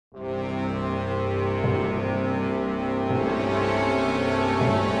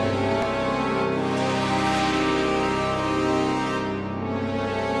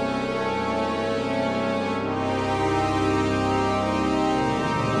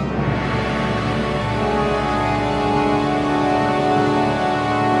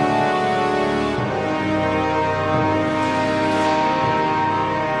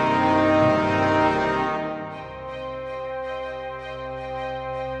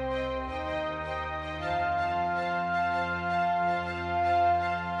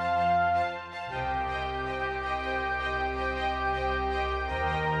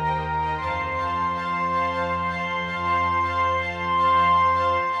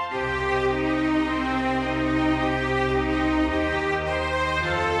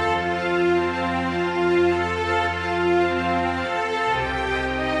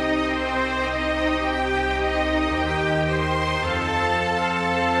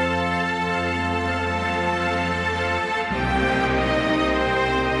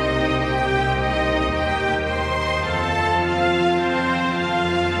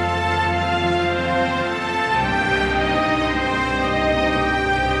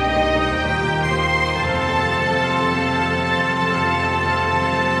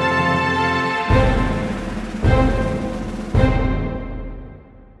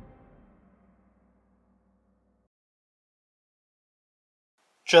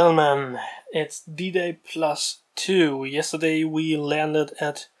Gentlemen, it's D-Day +2. Yesterday we landed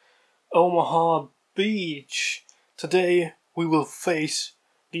at Omaha Beach. Today we will face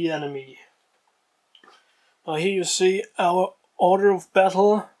the enemy. Now here you see our order of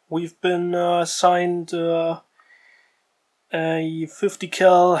battle. We've been assigned a 50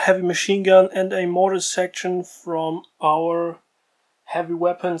 cal heavy machine gun and a mortar section from our heavy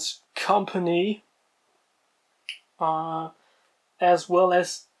weapons company, as well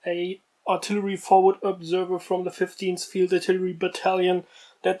as a artillery forward observer from the 15th Field Artillery Battalion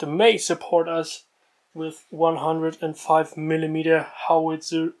that may support us with 105mm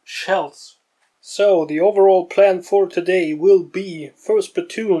howitzer shells. So the overall plan for today will be 1st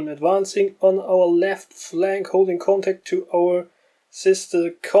platoon advancing on our left flank, holding contact to our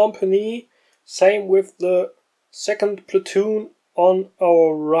sister company. Same with the 2nd platoon on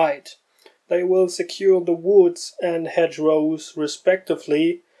our right. They will secure the woods and hedgerows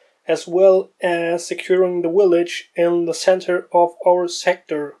respectively, as well as securing the village in the center of our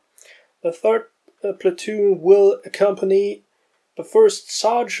sector. The 3rd platoon will accompany the 1st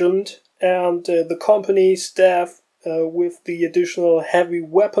sergeant and the company staff with the additional heavy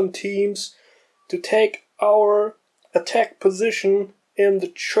weapon teams to take our attack position in the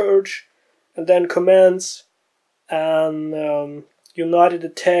church and then commence an united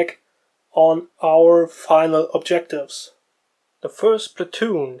attack on our final objectives. The 1st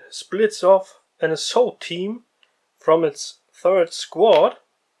platoon splits off an assault team from its 3rd squad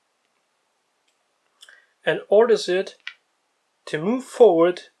and orders it to move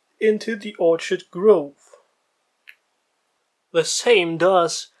forward into the orchard grove. The same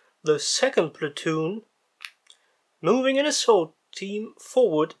does the 2nd platoon, moving an assault team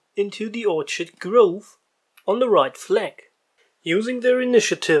forward into the orchard grove on the right flank. Using their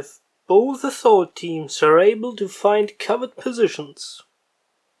initiative, both assault teams are able to find covered positions,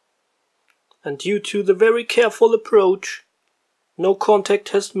 and due to the very careful approach, no contact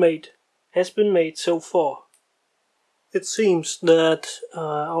has been made so far. It seems that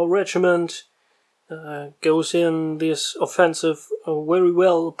our regiment goes in this offensive very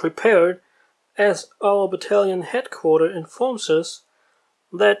well prepared, as our battalion headquarters informs us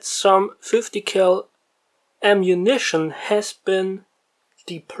that some 50 cal ammunition has been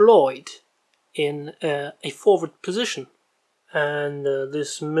deployed in a forward position, and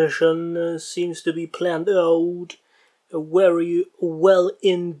this mission seems to be planned out very well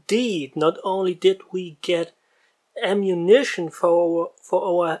indeed. Not only did we get ammunition for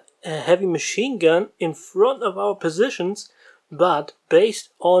our heavy machine gun in front of our positions, but based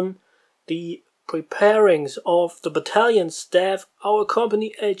on the preparings of the battalion staff, our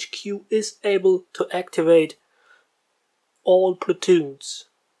company HQ is able to activate all platoons.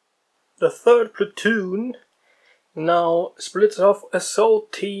 The 3rd platoon now splits off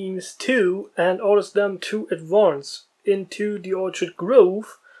assault teams too and orders them to advance into the orchard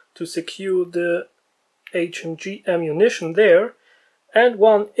grove to secure the HMG ammunition there, and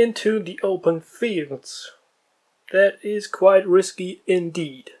one into the open fields. That is quite risky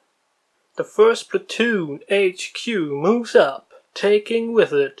indeed. The 1st platoon HQ moves up, taking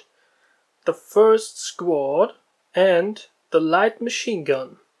with it the 1st squad and the light machine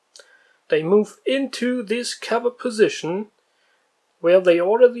gun. They move into this cover position where they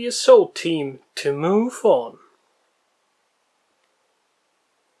order the assault team to move on.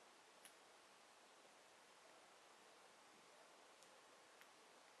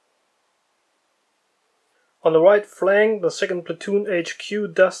 On the right flank, the 2nd platoon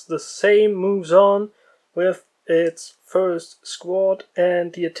HQ does the same, moves on with its 1st squad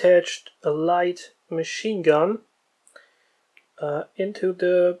and the attached light machine gun into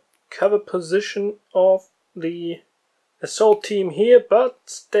the cover position of the assault team here, but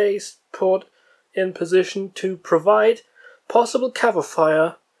stays put in position to provide possible cover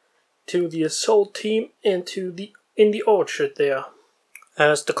fire to the assault team in the orchard there.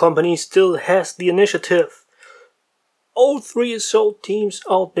 As the company still has the initiative, all 3 assault teams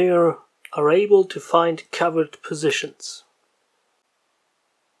out there are able to find covered positions.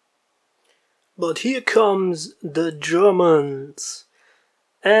 But here comes the Germans.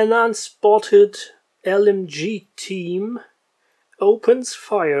 An unspotted LMG team opens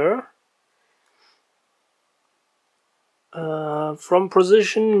fire from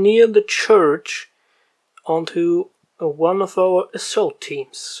position near the church onto one of our assault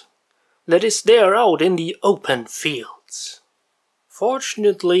teams that is there out in the open fields.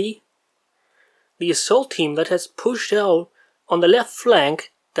 Fortunately, the assault team that has pushed out on the left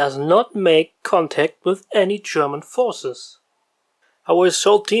flank does not make contact with any German forces. Our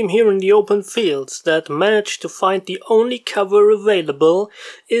assault team here in the open fields that managed to find the only cover available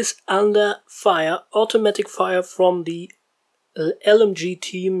is under fire, automatic fire from the LMG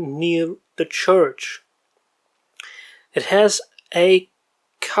team near the church. It has a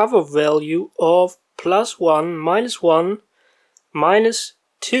cover value of +1, -1,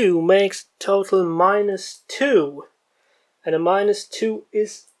 -2 makes total -2. And a -2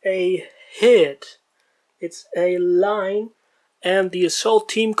 is a hit. It's a line, and the assault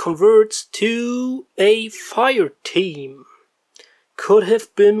team converts to a fire team. Could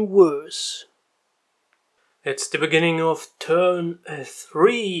have been worse. It's the beginning of turn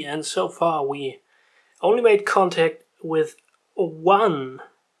 3, and so far we only made contact with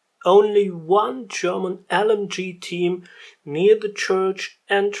only one German LMG team near the church,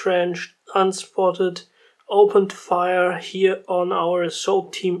 entrenched, unspotted, opened fire here on our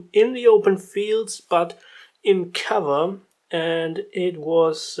assault team in the open fields, but in cover, and it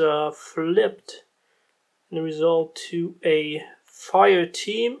was flipped in the result to a fire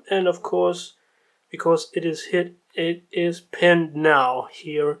team, and of course, because it is hit, it is pinned now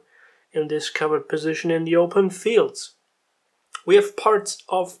here in this covered position in the open fields. We have parts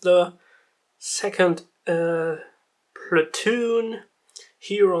of the second platoon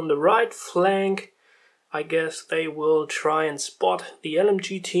here on the right flank. I guess they will try and spot the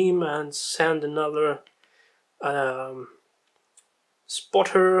LMG team and send another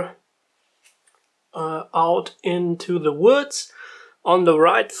spotter out into the woods. On the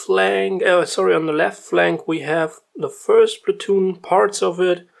right flank, on the left flank, we have the first platoon, parts of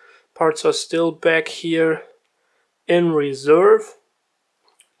it. Parts are still back here in reserve,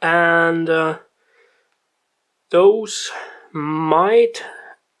 and those might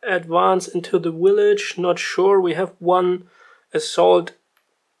advance into the village, not sure. We have one assault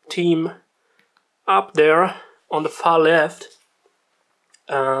team up there on the far left,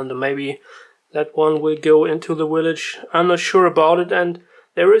 and maybe that one will go into the village. I'm not sure about it. And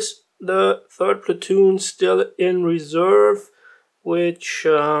there is the third platoon still in reserve, which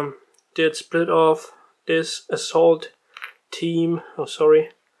did split off this assault team,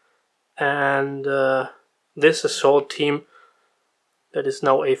 and this assault team that is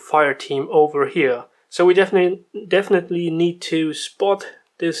now a fire team over here. So we definitely need to spot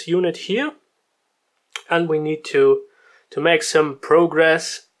this unit here, and we need to make some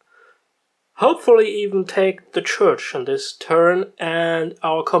progress, hopefully even take the church on this turn. And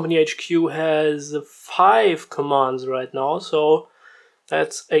our company HQ has 5 commands right now, so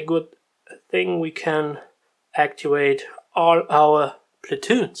that's a good thing. We can activate all our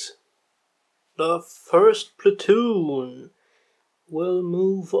platoons. The first platoon will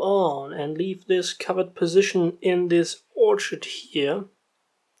move on and leave this covered position in this orchard here,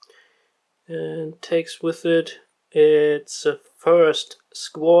 and takes with it its first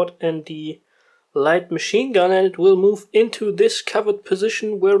squad and the light machine gun, and it will move into this covered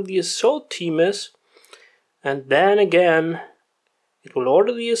position where the assault team is, and then again it will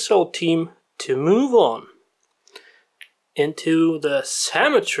order the assault team to move on into the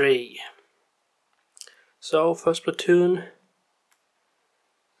cemetery. So first platoon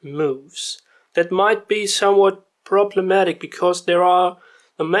moves. That might be somewhat problematic because there are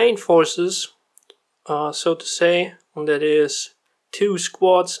the main forces, so to say, and that is 2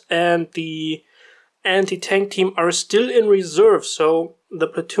 squads, and the anti-tank team are still in reserve, so the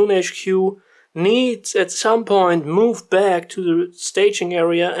platoon HQ needs at some point move back to the staging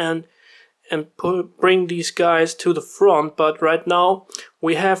area and bring these guys to the front. But right now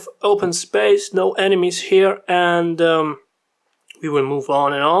we have open space, no enemies here, and we will move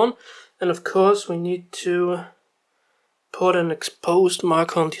on and on. And of course we need to put an exposed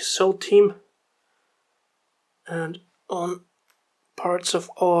mark on the assault team and on parts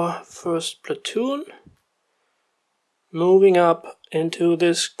of our first platoon, moving up into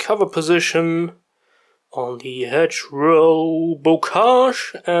this cover position on the hedgerow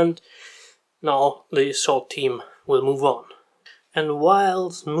bocage, and now the assault team will move on. And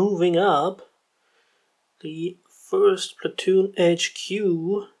whilst moving up, the first platoon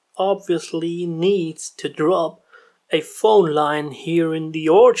HQ obviously needs to drop a phone line here in the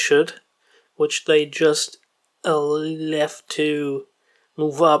orchard, which they just left to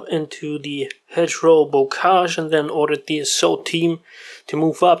move up into the hedgerow bocage, and then ordered the assault team to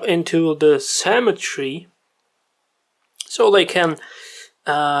move up into the cemetery so they can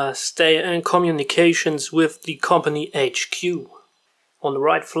stay in communications with the company HQ. On the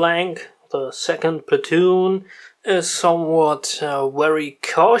right flank, the second platoon is somewhat very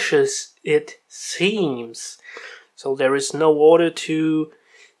cautious, it seems. So there is no order to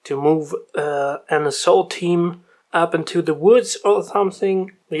move an assault team up into the woods or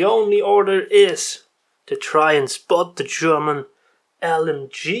something. The only order is to try and spot the German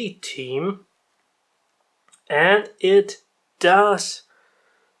LMG team. And it does.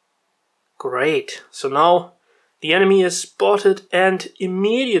 Great. So now the enemy is spotted and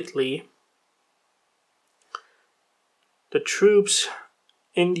immediately the troops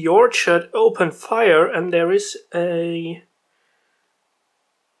in the orchard open fire, and there is a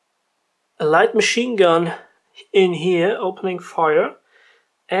light machine gun in here opening fire,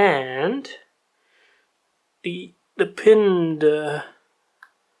 and the pinned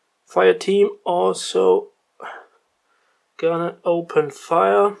fire team also gonna open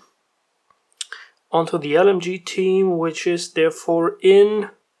fire onto the LMG team, which is therefore in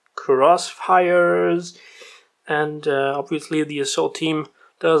crossfires, and obviously the assault team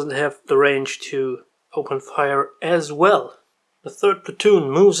doesn't have the range to open fire as well. The third platoon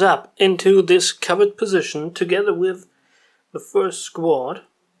moves up into this covered position together with the first squad,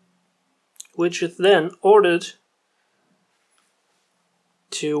 which is then ordered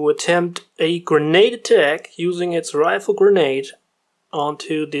to attempt a grenade attack using its rifle grenade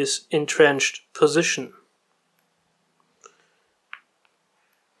onto this entrenched position.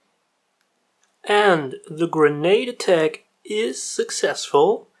 And the grenade attack is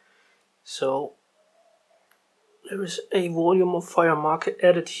successful, so there is a volume of fire marker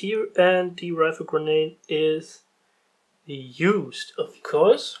added here, and the rifle grenade is used, of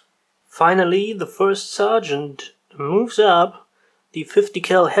course. Finally, the first sergeant moves up the 50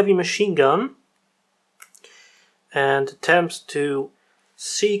 cal heavy machine gun and attempts to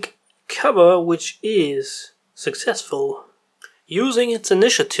seek cover, which is successful. Using its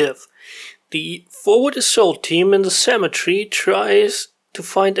initiative, the forward assault team in the cemetery tries to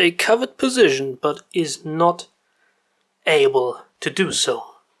find a covered position but is not able to do so.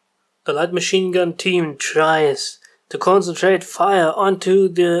 The light machine gun team tries to concentrate fire onto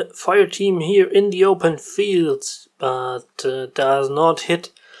the fire team here in the open fields, but does not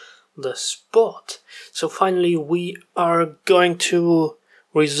hit the spot. So finally we are going to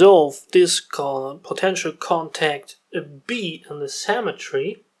resolve this potential contact B in the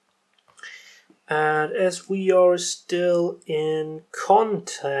cemetery. And as we are still in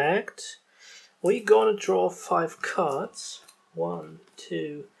contact, we're gonna draw 5 cards. 1,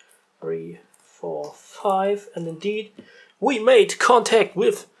 2, 3, 4, 5, and indeed we made contact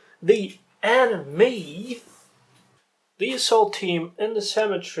with the enemy. The assault team in the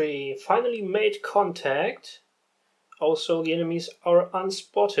cemetery finally made contact. Also, the enemies are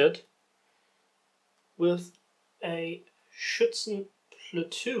unspotted with a Schützen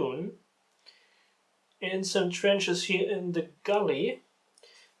platoon in some trenches here in the gully,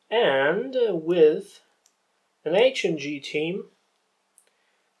 and with an HMG team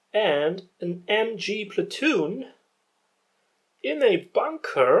and an MG platoon in a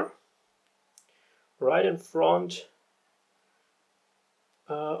bunker right in front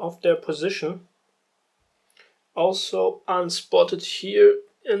of their position. Also unspotted here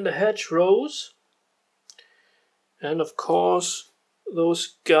in the hedgerows, and of course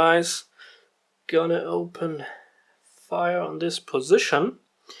those guys gonna open fire on this position,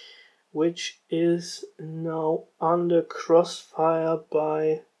 which is now under crossfire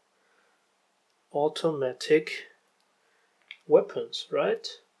by automatic weapons, right?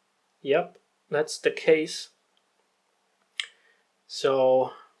 Yep, that's the case.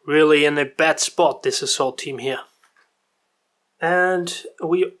 So really in a bad spot, this assault team here. And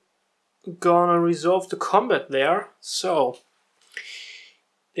we gonna resolve the combat there. So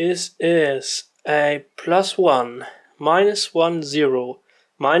this is a +1, -1, 0,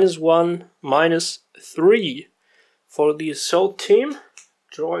 -1, -3 for the assault team.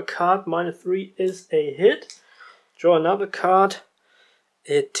 Draw a card, -3 is a hit. Draw another card,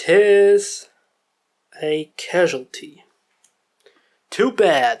 it is a casualty. Too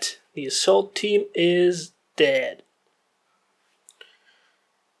bad, the assault team is dead.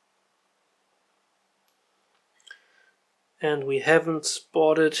 And we haven't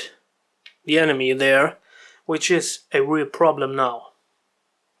spotted the enemy there, which is a real problem now.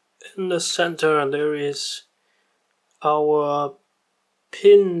 In the center there is our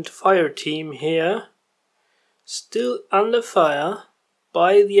pinned fire team here, still under fire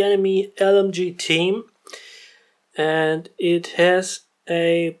by the enemy LMG team, and it has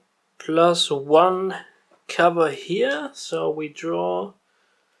a +1 cover here, so we draw.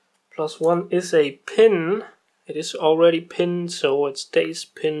 +1 is a pin. It is already pinned, so it stays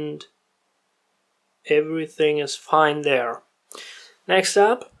pinned. Everything is fine there. Next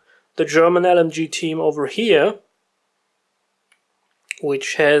up, the German LMG team over here,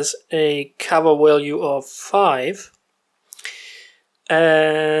 which has a cover value of 5,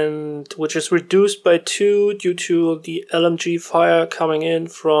 and which is reduced by 2 due to the LMG fire coming in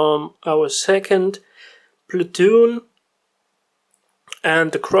from our second platoon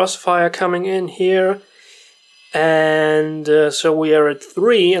and the crossfire coming in here. And so we are at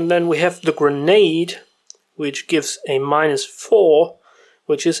 3, and then we have the grenade, which gives a -4,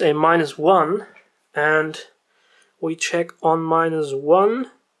 which is a -1, and we check on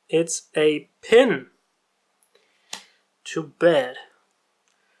 -1, it's a pin. Too bad.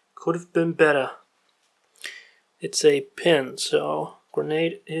 Could have been better. It's a pin, so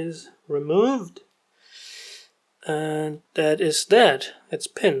grenade is removed. And that is that. It's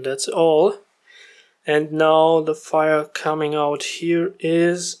pin, that's all. And now the fire coming out here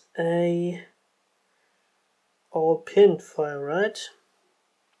is a all pin fire, right?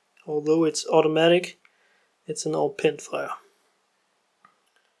 Although it's automatic, it's an all pin fire.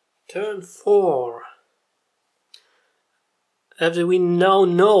 Turn 4. After we now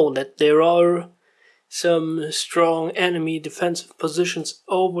know that there are some strong enemy defensive positions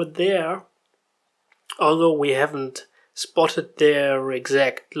over there, although we haven't spotted their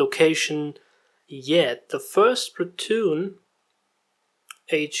exact location yet, the first platoon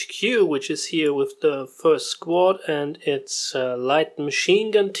HQ, which is here with the first squad and its light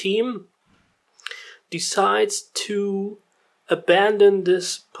machine gun team, decides to abandon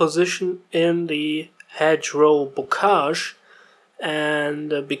this position in the hedgerow bocage,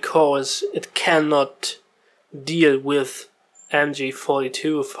 and because it cannot deal with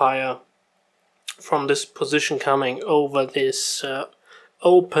MG42 fire from this position coming over this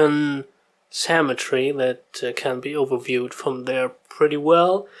open cemetery that can be overviewed from there pretty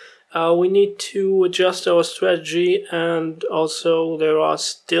well. We need to adjust our strategy, and also there are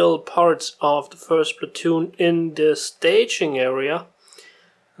still parts of the first platoon in the staging area,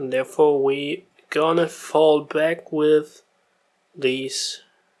 and therefore we gonna fall back with these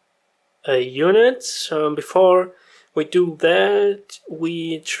units. Before we do that,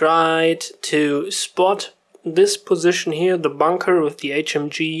 we tried to spot this position here, the bunker with the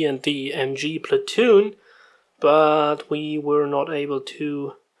HMG and the MG platoon, but we were not able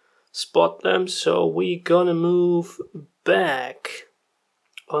to spot them, so we gonna move back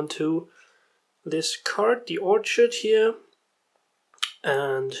onto this card, the orchard here,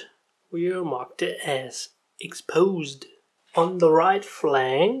 and we are marked as exposed. On the right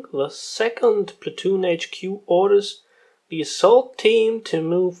flank, the second platoon HQ orders the assault team to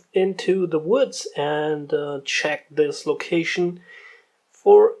move into the woods and check this location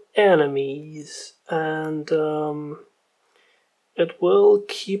for enemies, and it will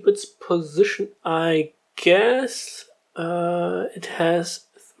keep its position, I guess. It has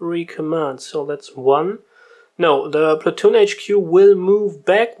 3 commands, so that's 1. No, the platoon HQ will move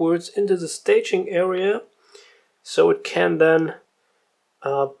backwards into the staging area, so it can then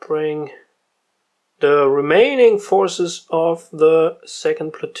bring the remaining forces of the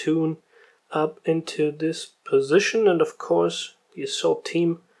second platoon up into this position, and of course the assault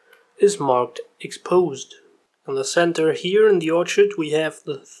team is marked exposed. In the center here in the orchard we have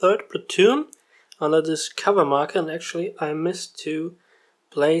the third platoon under this cover marker, and actually I missed to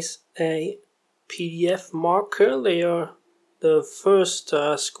place a PDF marker. They are the first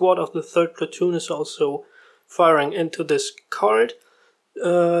squad of the third platoon is also firing into this card.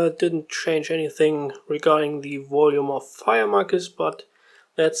 Didn't change anything regarding the volume of fire markers, but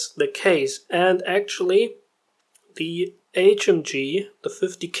that's the case. And actually the HMG, the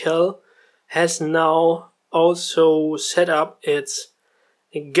 50 cal, has now also set up its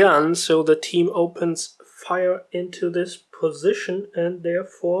gun, so the team opens fire into this position, and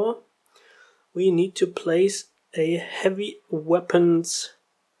therefore we need to place a heavy weapons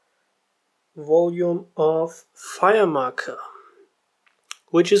volume of fire marker,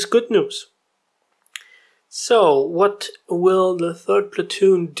 which is good news. So what will the third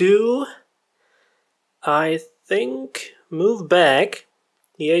platoon do? I think move back.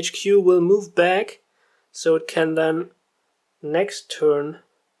 The HQ will move back, so it can then next turn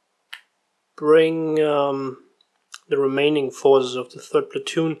bring the remaining forces of the third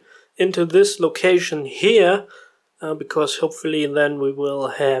platoon into this location here, because hopefully then we will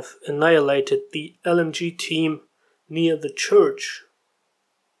have annihilated the LMG team near the church.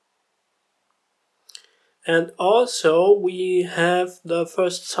 And also we have the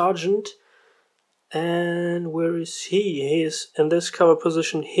first sergeant, and where is he? He is in this cover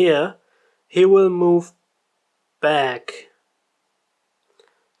position here. He will move back.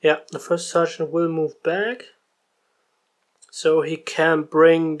 Yeah, the first sergeant will move back, so he can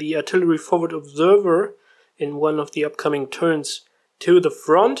bring the artillery forward observer in one of the upcoming turns to the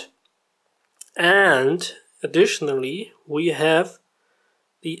front. And additionally, we have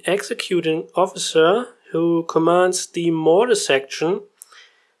the executing officer who commands the mortar section,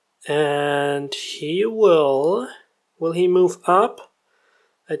 and he will he move up?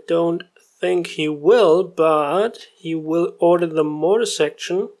 I don't think he will, but he will order the mortar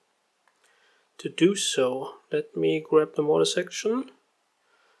section to do so. Let me grab the mortar section.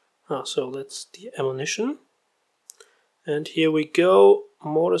 So that's the ammunition, and here we go.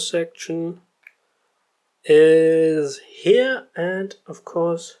 Mortar section is here, and of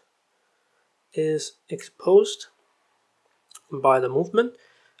course is exposed by the movement.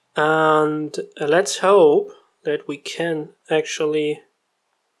 And let's hope that we can actually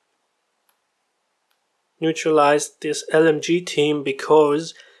neutralize this LMG team,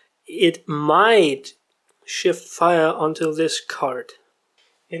 because it might shift fire onto this card.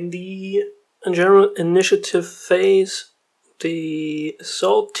 In the general initiative phase, the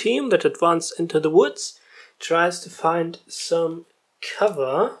assault team that advanced into the woods tries to find some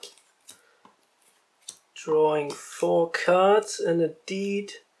cover, drawing 4 cards, and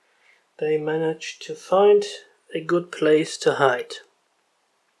indeed they manage to find a good place to hide.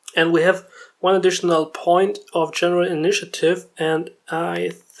 And we have one additional point of general initiative, and I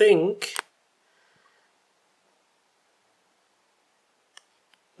think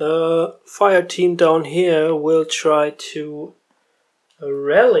the fire team down here will try to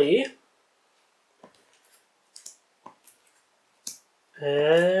rally,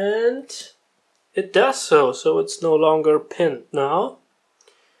 and it does so, so it's no longer pinned now.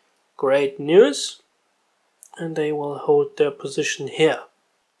 Great news, and they will hold their position here.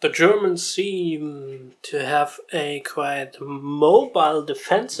 The Germans seem to have a quite mobile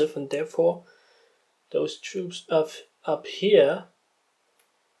defensive, and therefore those troops up here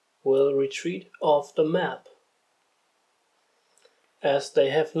will retreat off the map, as they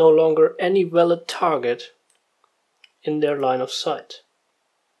have no longer any valid target in their line of sight.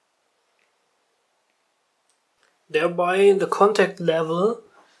 Thereby the contact level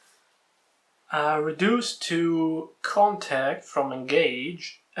reduced to contact from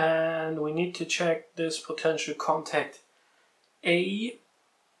engage, and we need to check this potential contact A,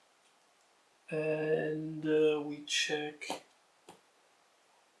 and we check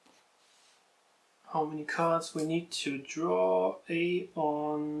how many cards we need to draw. A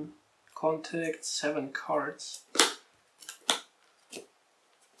on contact, 7 cards.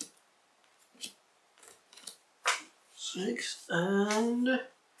 Six and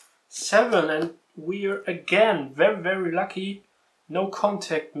 7, and we're again very lucky. No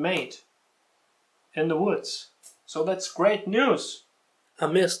contact made in the woods, so that's great news. I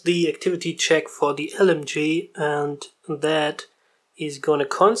missed the activity check for the LMG, and that is gonna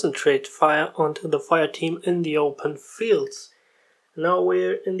concentrate fire onto the fire team in the open fields. Now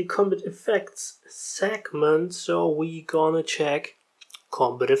we're in the combat effects segment, so we're gonna check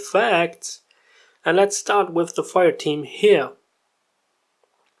combat effects. And let's start with the fire team here,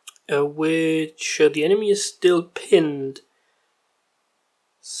 which the enemy is still pinned.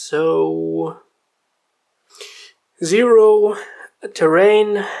 So 0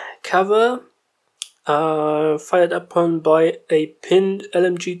 terrain cover, fired upon by a pinned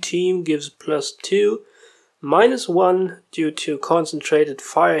LMG team gives +2, -1 due to concentrated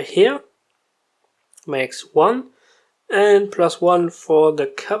fire here makes 1, and +1 for the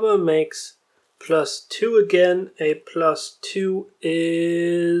cover makes +2 again. A +2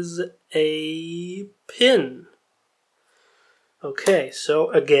 is a pin. Okay, so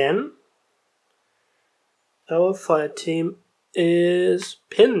again, our fire team is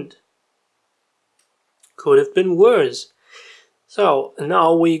pinned. Could have been worse. So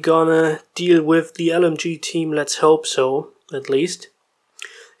now we're gonna deal with the LMG team, let's hope so, at least.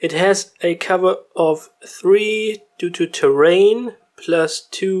 It has a cover of 3 due to terrain,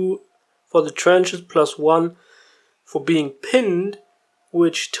 +2 for the trenches, +1 for being pinned,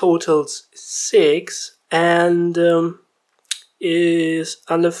 which totals 6, and is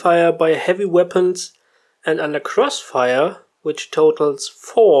under fire by heavy weapons and under crossfire, which totals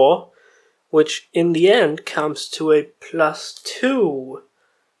 4, which in the end comes to a +2,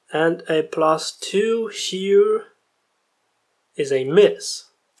 and a +2 here is a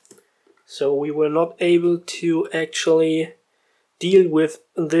miss. So we were not able to actually deal with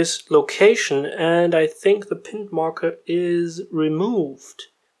this location, and I think the pinned marker is removed.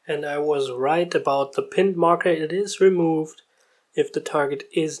 And I was right about the pinned marker, it is removed if the target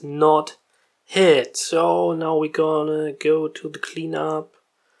is not hit. So now we're gonna go to the cleanup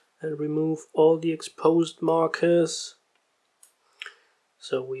and remove all the exposed markers.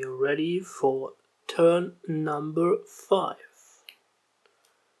 So we are ready for turn number 5.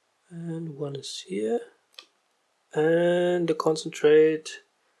 And one is here. And the concentrate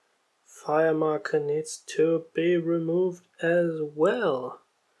fire marker needs to be removed as well.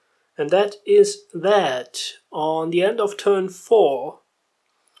 And that is that. On the end of turn 4,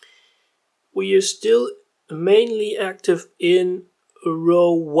 we are still mainly active in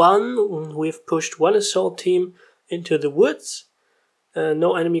row 1. We've pushed one assault team into the woods.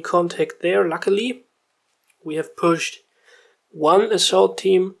 No enemy contact there, luckily. We have pushed one assault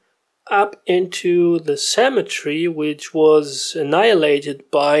team up into the cemetery, which was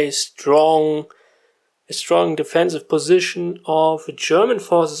annihilated by a strong defensive position of German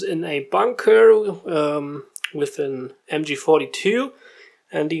forces in a bunker with an MG42,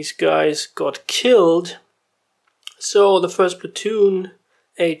 and these guys got killed. So the first platoon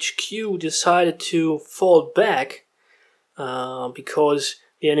HQ decided to fall back because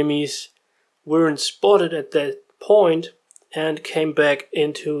the enemies weren't spotted at that point, and came back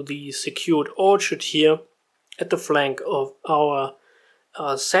into the secured orchard here at the flank of our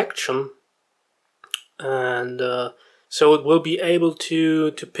section. And so it will be able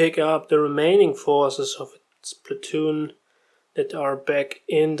to pick up the remaining forces of its platoon that are back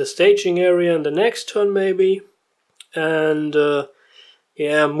in the staging area in the next turn maybe, and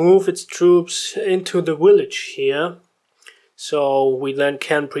yeah, move its troops into the village here, so we then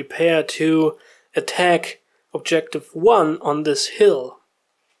can prepare to attack Objective 1 on this hill.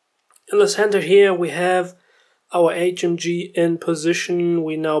 In the center here we have our HMG in position.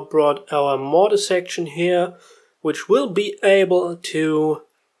 We now brought our mortar section here, which will be able to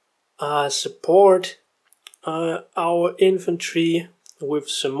support our infantry with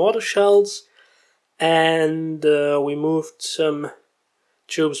some mortar shells. And we moved some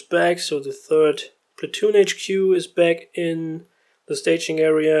troops back, so the 3rd platoon HQ is back in the staging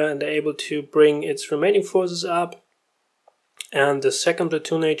area and they're able to bring its remaining forces up. And the 2nd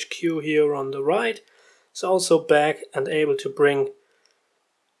platoon HQ here on the right is also back and able to bring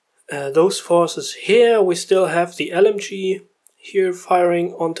those forces here. We still have the LMG here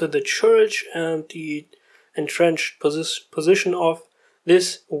firing onto the church and the entrenched position of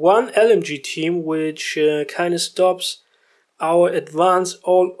this one LMG team, which kind of stops our advance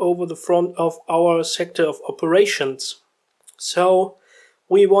all over the front of our sector of operations. So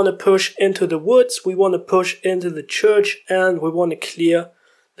we want to push into the woods, we want to push into the church, and we want to clear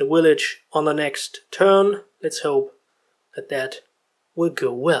the village on the next turn. Let's hope that that will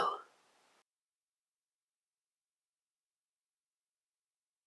go well.